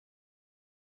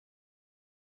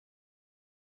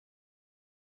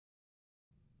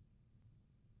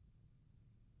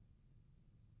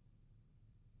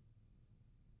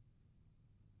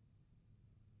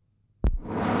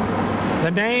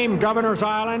The name Governor's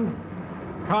Island,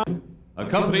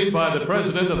 accompanied by the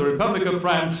President of the Republic of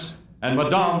France and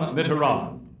Madame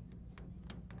Mitterrand.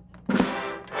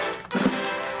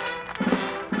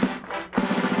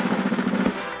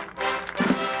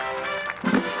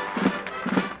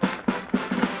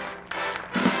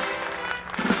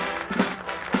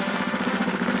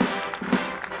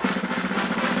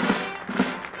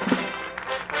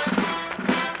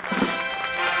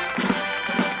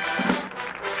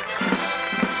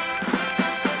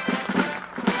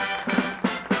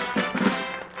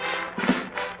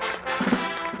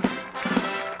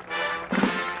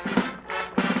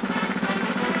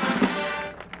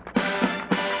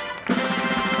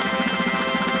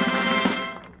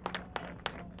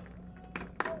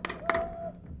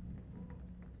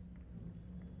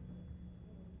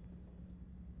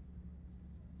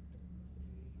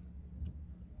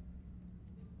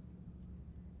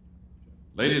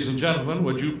 Ladies and gentlemen,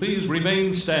 would you please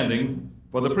remain standing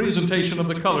for the presentation of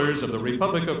the colors of the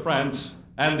Republic of France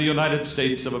and the United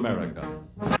States of America.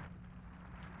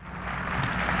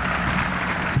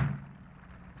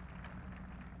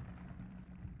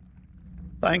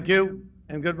 Thank you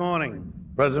and good morning.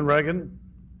 President Reagan,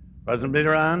 President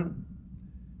Mitterrand,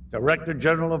 Director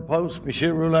General of Post,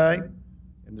 Monsieur Roulet,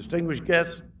 and distinguished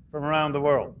guests from around the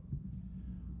world.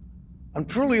 I'm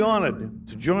truly honored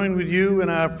to join with you and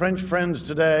our French friends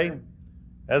today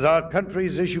as our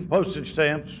countries issue postage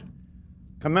stamps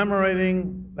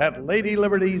commemorating that Lady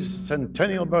Liberty's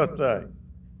centennial birthday.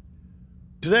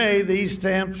 Today, these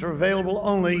stamps are available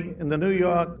only in the New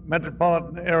York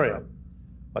metropolitan area,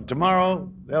 but tomorrow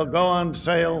they'll go on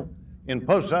sale in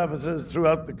post offices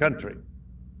throughout the country.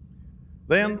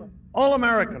 Then all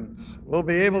Americans will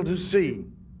be able to see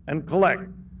and collect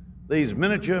these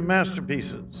miniature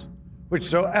masterpieces, which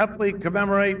so aptly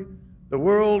commemorate the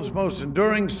world's most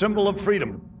enduring symbol of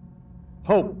freedom,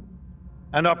 hope,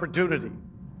 and opportunity,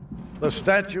 the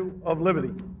Statue of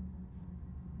Liberty.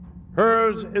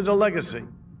 Hers is a legacy.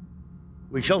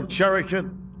 We shall cherish it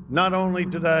not only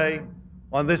today,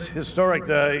 on this historic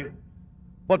day,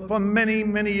 but for many,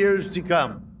 many years to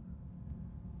come.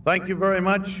 Thank you very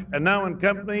much. And now, in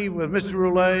company with Mr.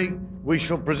 Roulet, we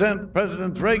shall present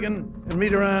Presidents Reagan and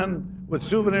Mitterrand with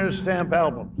souvenir stamp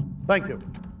albums. Thank you.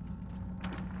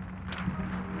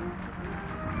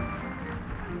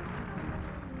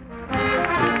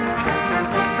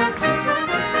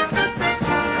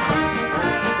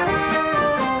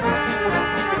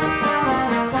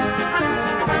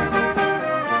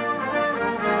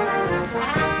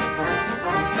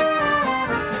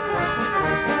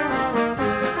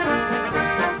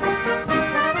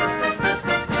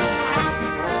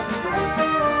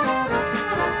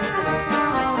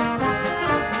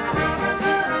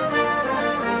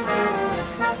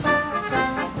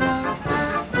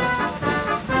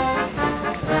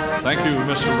 Thank you,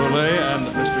 Mr. Roulet and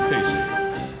Mr. Casey.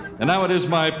 And now it is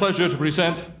my pleasure to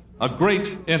present a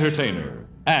great entertainer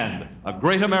and a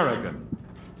great American.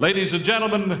 Ladies and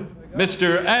gentlemen,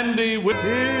 Mr. Andy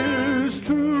His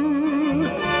truth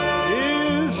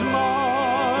is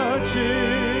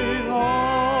marching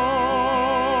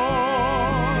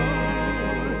on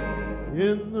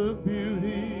in the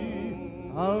beauty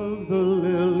of the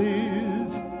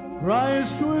lilies.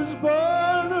 Christ was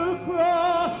born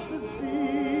across the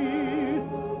sea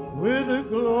with a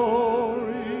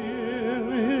glory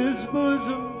in his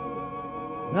bosom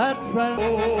that glory,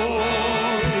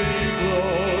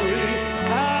 glory,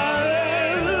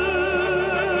 hallelujah,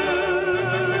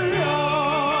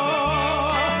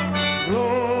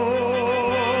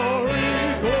 glory,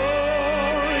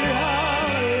 glory,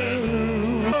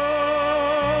 hallelujah.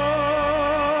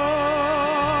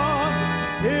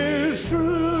 His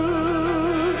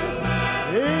truth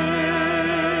is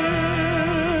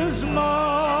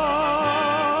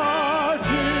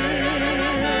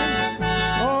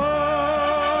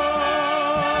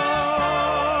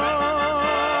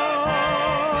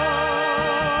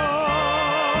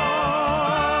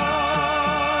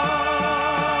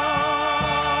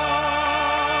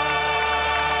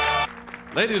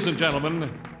Ladies and gentlemen,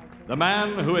 the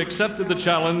man who accepted the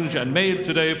challenge and made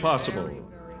today possible,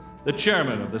 the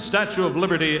chairman of the Statue of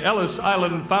Liberty Ellis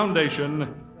Island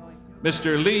Foundation,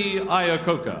 Mr. Lee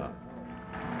Iacocca.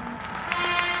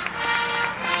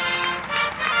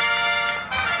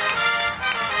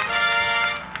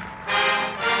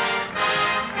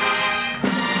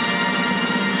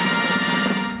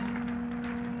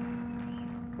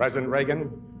 President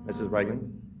Reagan, Mrs.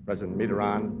 Reagan, President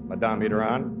Mitterrand, Madame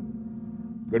Mitterrand,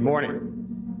 good morning.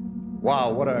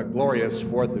 Wow, what a glorious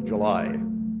 4th of July.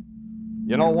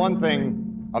 You know, one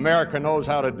thing America knows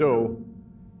how to do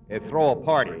is throw a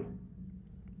party.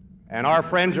 And our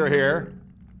friends are here.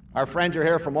 Our friends are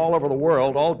here from all over the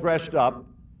world, all dressed up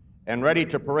and ready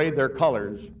to parade their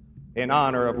colors in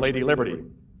honor of Lady Liberty.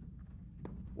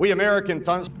 We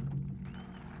Americans...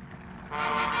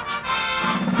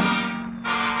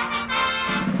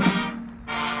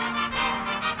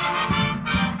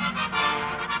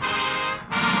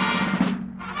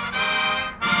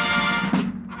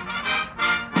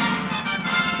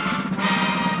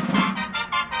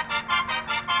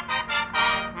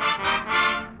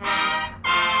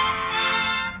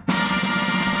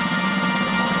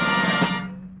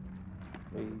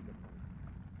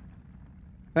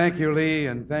 Thank you, Lee,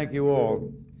 and thank you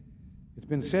all. It's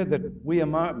been said that we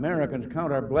Americans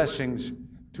count our blessings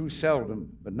too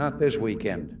seldom, but not this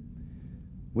weekend.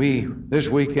 This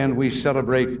weekend, we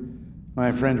celebrate,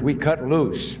 my friends, we cut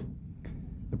loose.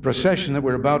 The procession that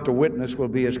we're about to witness will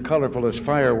be as colorful as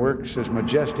fireworks, as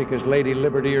majestic as Lady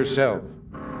Liberty herself.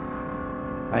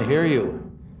 I hear you.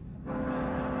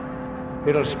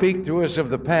 It'll speak to us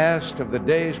of the past, of the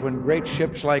days when great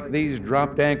ships like these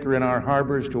dropped anchor in our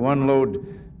harbors to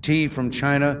unload tea from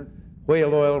China,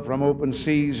 whale oil from open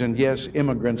seas, and yes,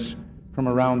 immigrants from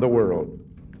around the world.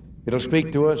 It'll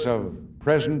speak to us of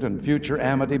present and future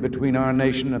amity between our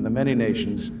nation and the many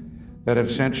nations that have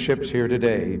sent ships here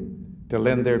today to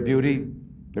lend their beauty,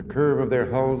 the curve of their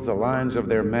hulls, the lines of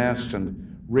their masts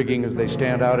and rigging as they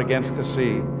stand out against the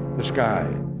sea, the sky,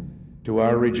 to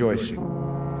our rejoicing.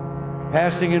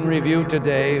 Passing in review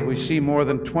today, we see more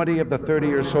than 20 of the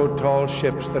 30 or so tall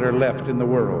ships that are left in the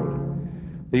world.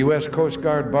 The U.S. Coast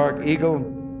Guard bark Eagle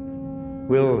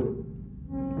will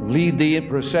lead the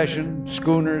procession.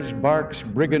 Schooners, barks,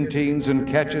 brigantines, and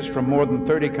ketches from more than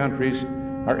 30 countries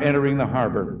are entering the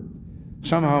harbor.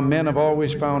 Somehow men have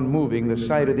always found moving the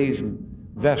sight of these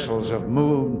vessels of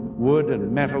wood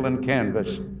and metal and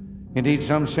canvas. Indeed,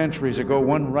 some centuries ago,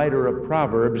 one writer of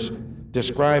Proverbs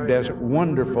described as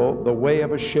wonderful the way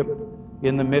of a ship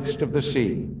in the midst of the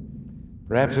sea.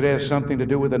 Perhaps it has something to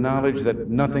do with the knowledge that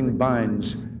nothing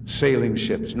binds sailing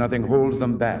ships, nothing holds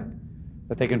them back,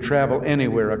 that they can travel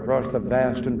anywhere across the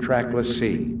vast and trackless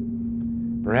sea.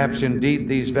 Perhaps indeed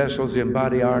these vessels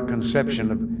embody our conception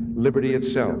of liberty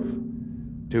itself,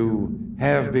 to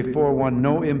have before one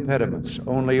no impediments,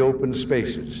 only open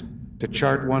spaces, to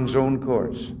chart one's own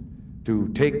course, to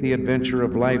take the adventure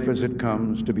of life as it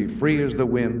comes, to be free as the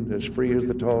wind, as free as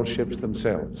the tall ships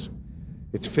themselves.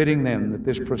 It's fitting then that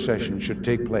this procession should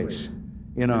take place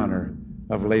in honor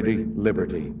of Lady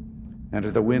Liberty. And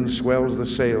as the wind swells the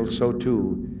sails, so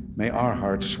too may our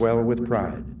hearts swell with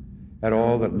pride at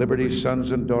all that Liberty's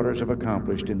sons and daughters have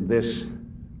accomplished in this,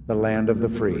 the land of the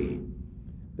free.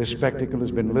 This spectacle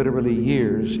has been literally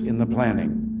years in the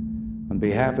planning. On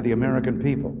behalf of the American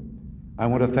people, I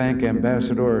want to thank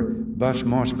Ambassador Bus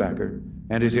Mosbacher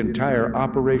and his entire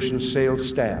operations sales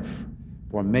staff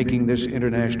for making this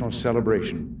international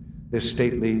celebration, this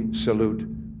stately salute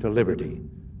to liberty.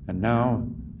 And now,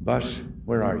 Bus,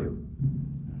 where are you?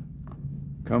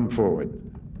 Come forward.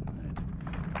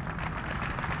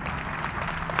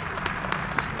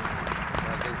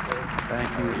 Thank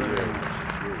you very much.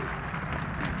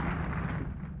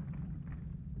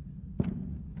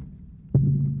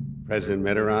 President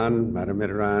Mitterrand, Madam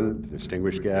Mitterrand,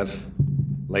 distinguished guests,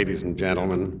 ladies and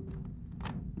gentlemen,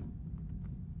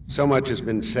 so much has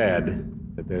been said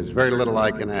that there's very little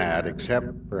I can add,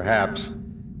 except perhaps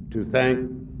to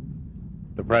thank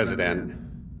the President,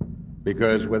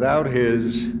 because without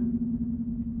his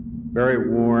very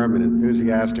warm and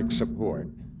enthusiastic support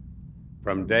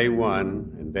from day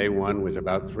one, and day one was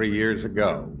about 3 years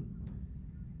ago,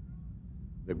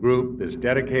 the group, this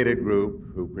dedicated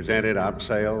group who presented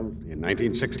Opsail in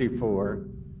 1964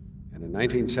 and in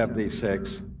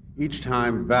 1976, each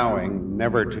time vowing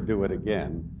never to do it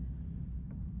again,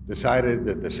 decided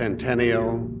that the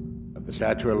centennial of the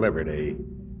Statue of Liberty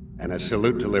and a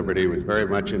salute to liberty was very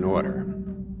much in order.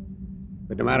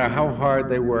 But no matter how hard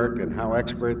they work and how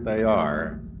expert they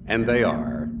are, and they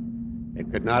are,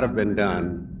 it could not have been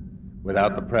done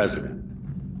without the President.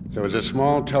 So as a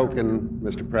small token,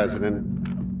 Mr. President,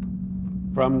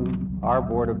 from our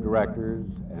board of directors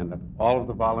and all of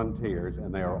the volunteers,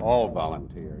 and they are all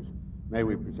volunteers, may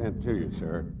we present to you,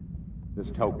 sir,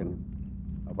 this token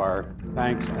of our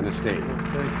thanks and esteem.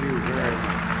 Thank you very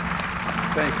much.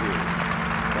 Thank you.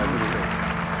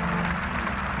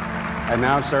 And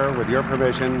now, sir, with your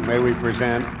permission, may we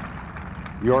present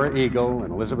your eagle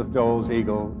and Elizabeth Dole's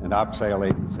eagle and Opsail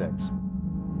 86.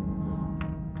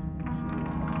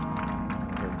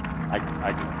 I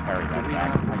can carry that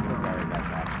back. I can carry that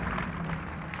back.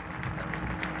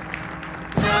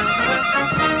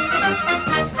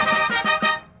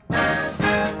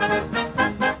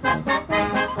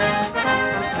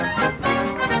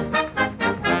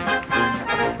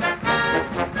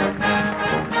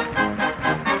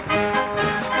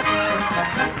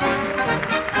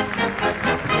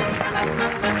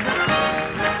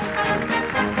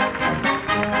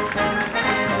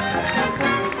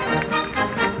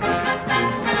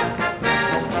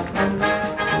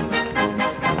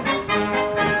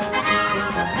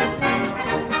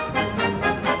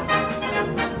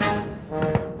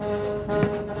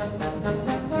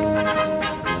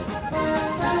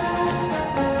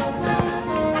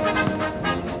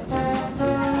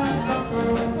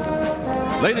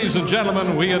 Ladies and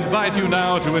gentlemen, we invite you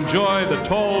now to enjoy the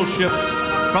tall ships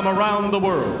from around the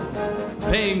world,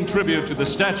 paying tribute to the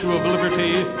Statue of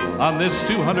Liberty on this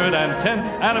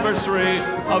 210th anniversary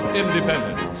of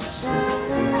independence.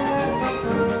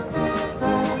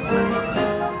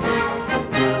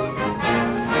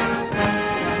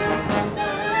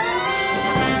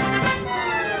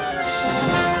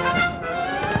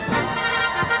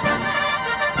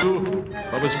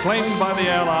 But was claimed by the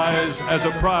Allies as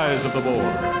a prize of the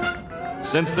war.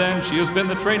 Since then, she has been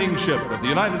the training ship of the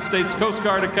United States Coast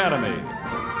Guard Academy,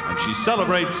 and she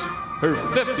celebrates her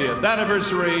 50th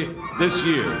anniversary this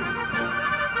year.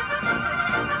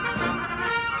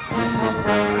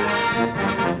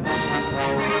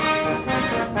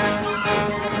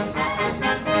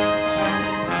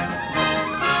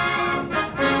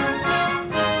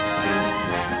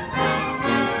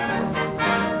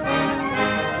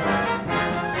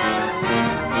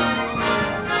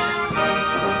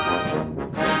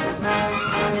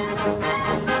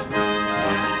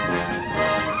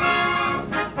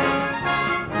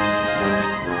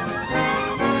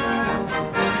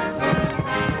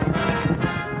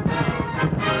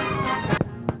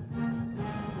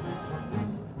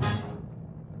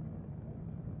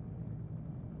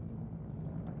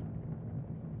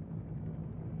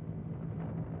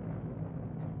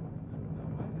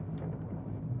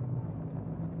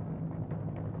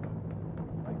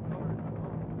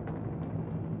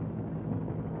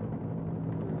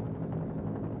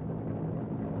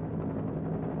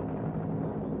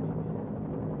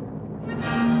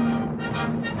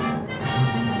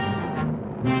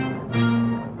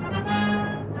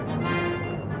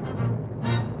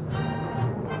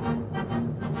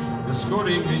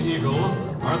 Escorting the Eagle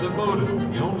are the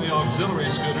Bowdoin, the only auxiliary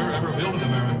schooner ever built in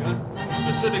America,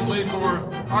 specifically for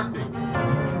Arctic.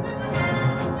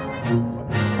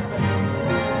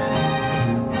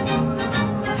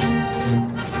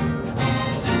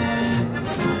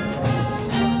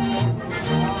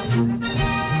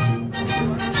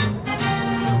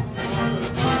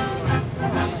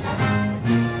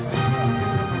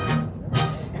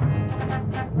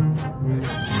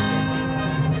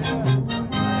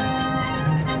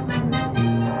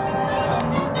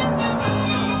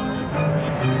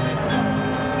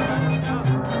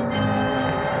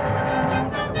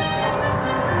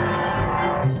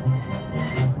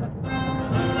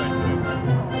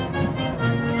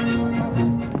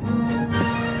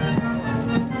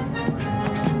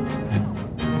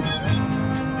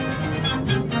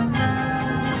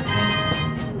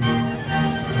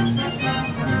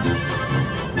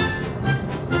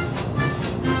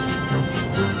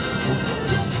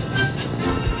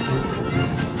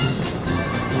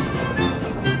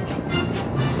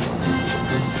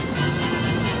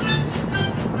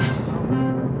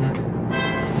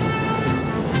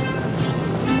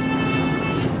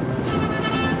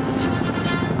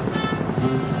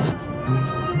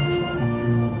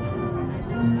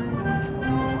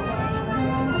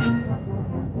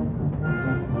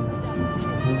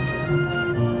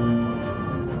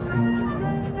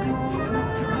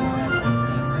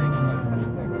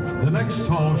 The next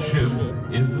tall ship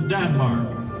is the Denmark,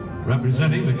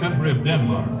 representing the country of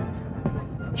Denmark.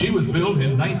 She was built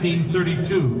in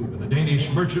 1932 for the Danish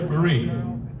Merchant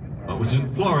Marine, but was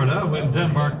in Florida when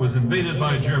Denmark was invaded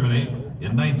by Germany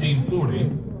in 1940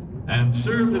 and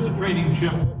served as a training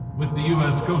ship with the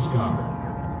U.S. Coast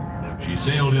Guard. She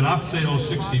sailed in Opsail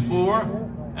 64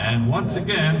 and once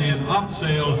again in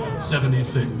Opsail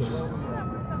 76.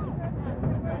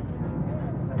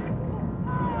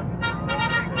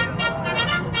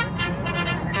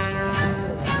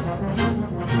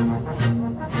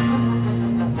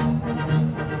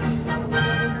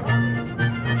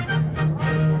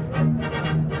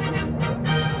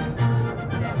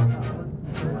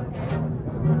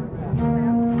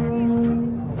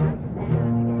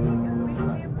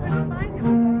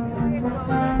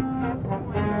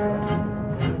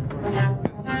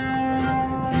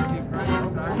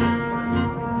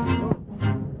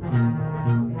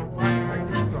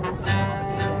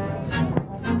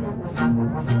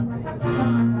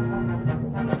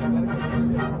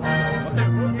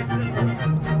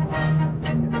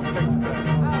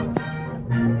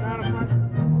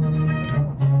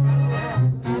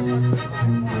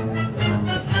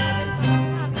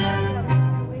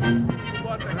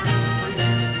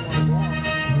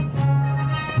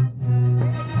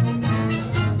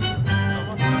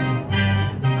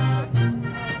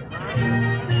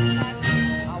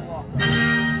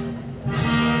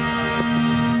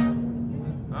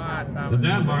 The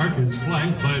Denmark is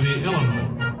flanked by the Illinois,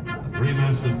 a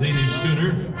three-masted Danish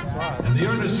schooner, and the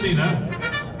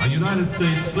Ernestina, a United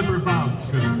States clipper-bound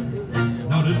schooner,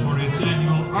 noted for its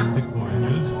annual Arctic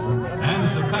voyages and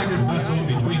as a packet vessel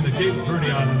between the Cape Verde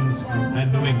Islands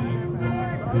and New England.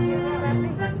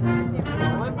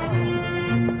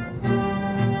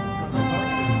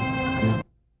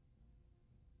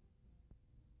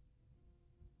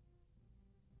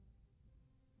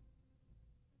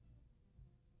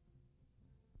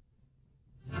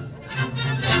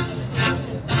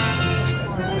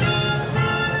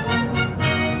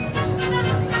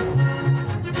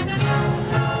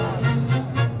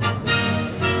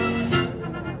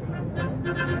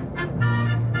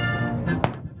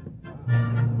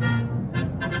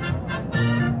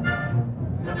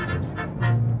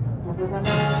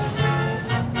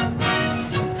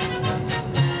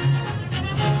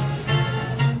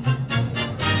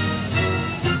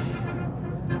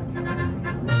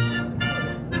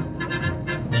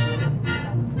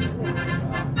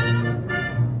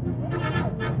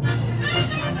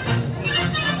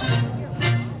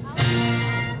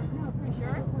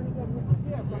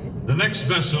 The next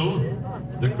vessel,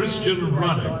 the Christian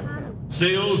Ronald,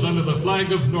 sails under the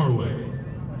flag of Norway.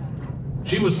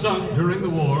 She was sunk during the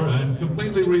war and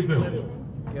completely rebuilt.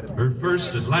 Her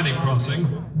first Atlantic crossing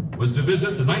was to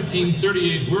visit the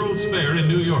 1938 World's Fair in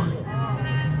New York.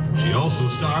 She also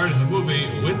starred in the movie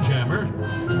Windjammer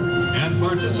and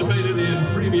participated in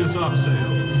previous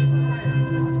obsales.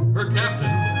 Her captain,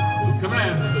 who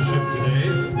commands the ship today,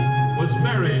 was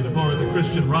married aboard the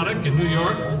Christian Ronald in New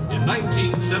York in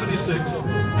 1976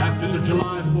 after the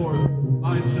July 4th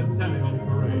bicentennial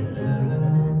parade.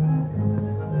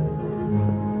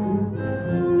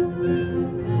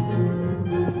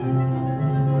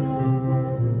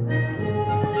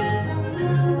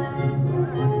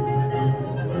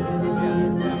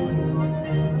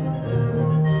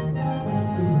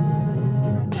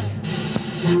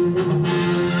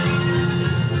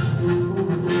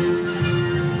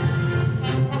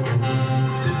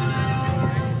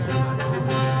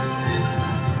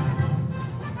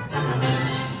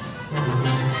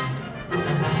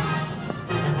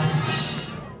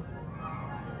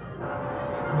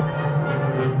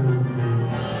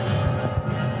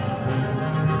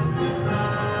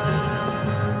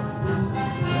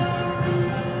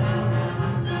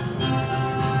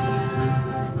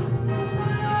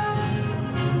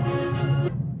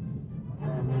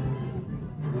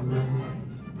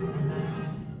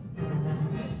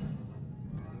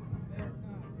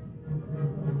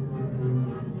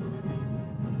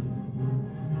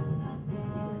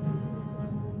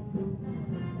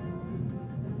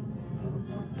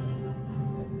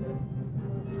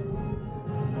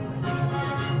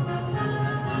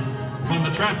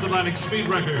 The transatlantic speed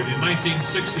record in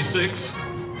 1966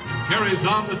 carries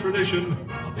on the tradition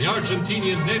of the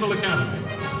Argentinian Naval Academy.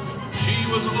 She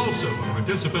was also a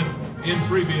participant in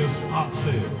previous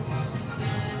obsales.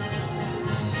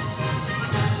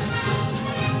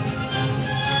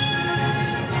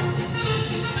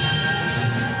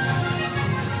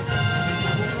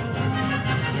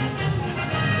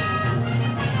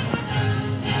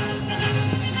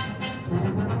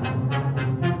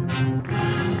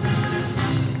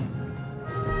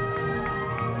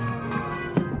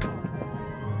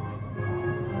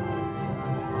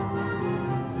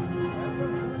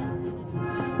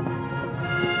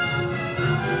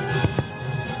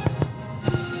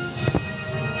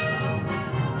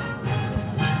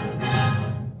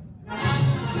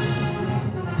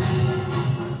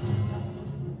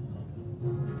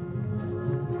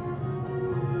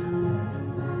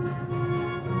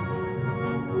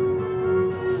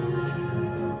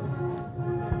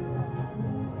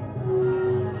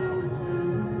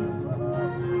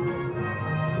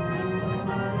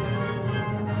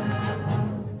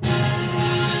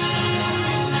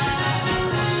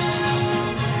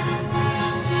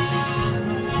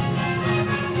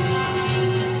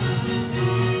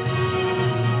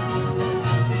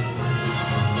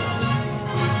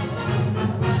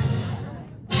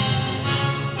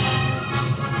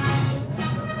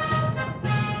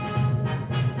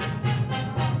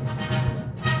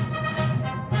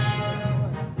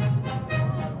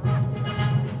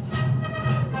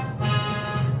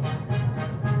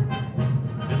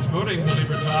 Escorting the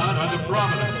Libertad are the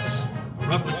Providence, a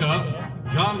replica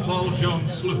John Paul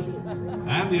Jones sloop,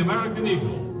 and the American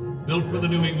Eagle, built for the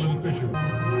New England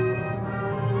fishermen.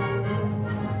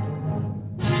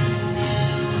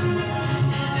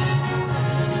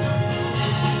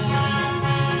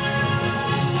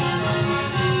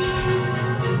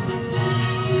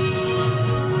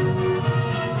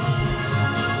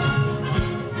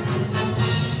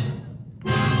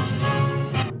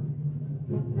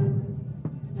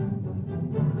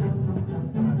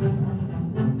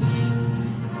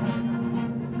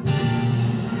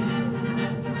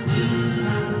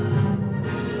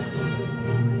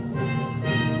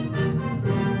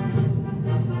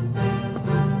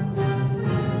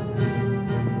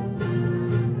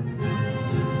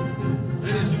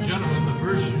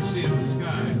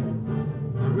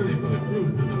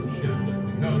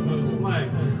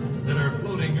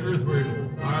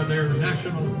 are their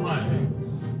national flags.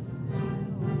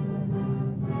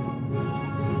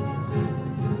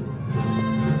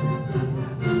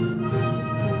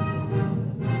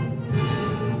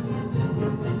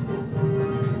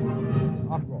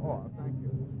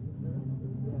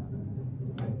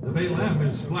 The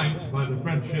Baylam is flanked by the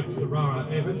French ship Sarara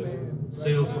Avis,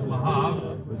 sails from Le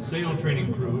Havre with sail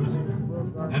training crews,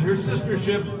 and her sister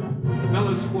ship, the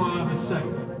Belle Espoir II,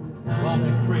 a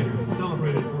Baltic trader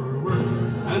celebrated for her work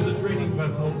as a training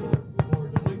vessel for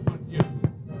delinquent youth.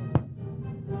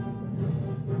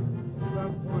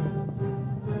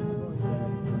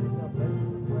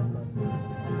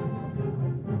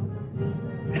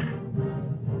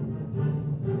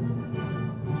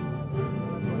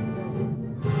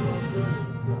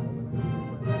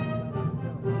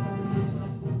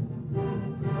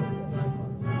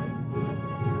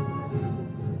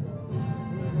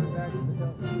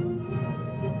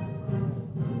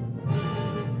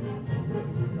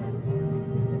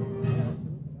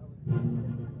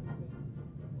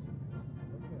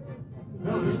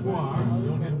 Belle Espoir,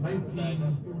 built in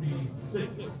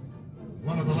 1946,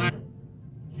 one of the last.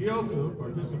 She also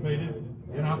participated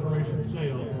in Operation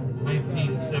Sail in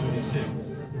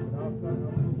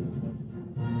 1976.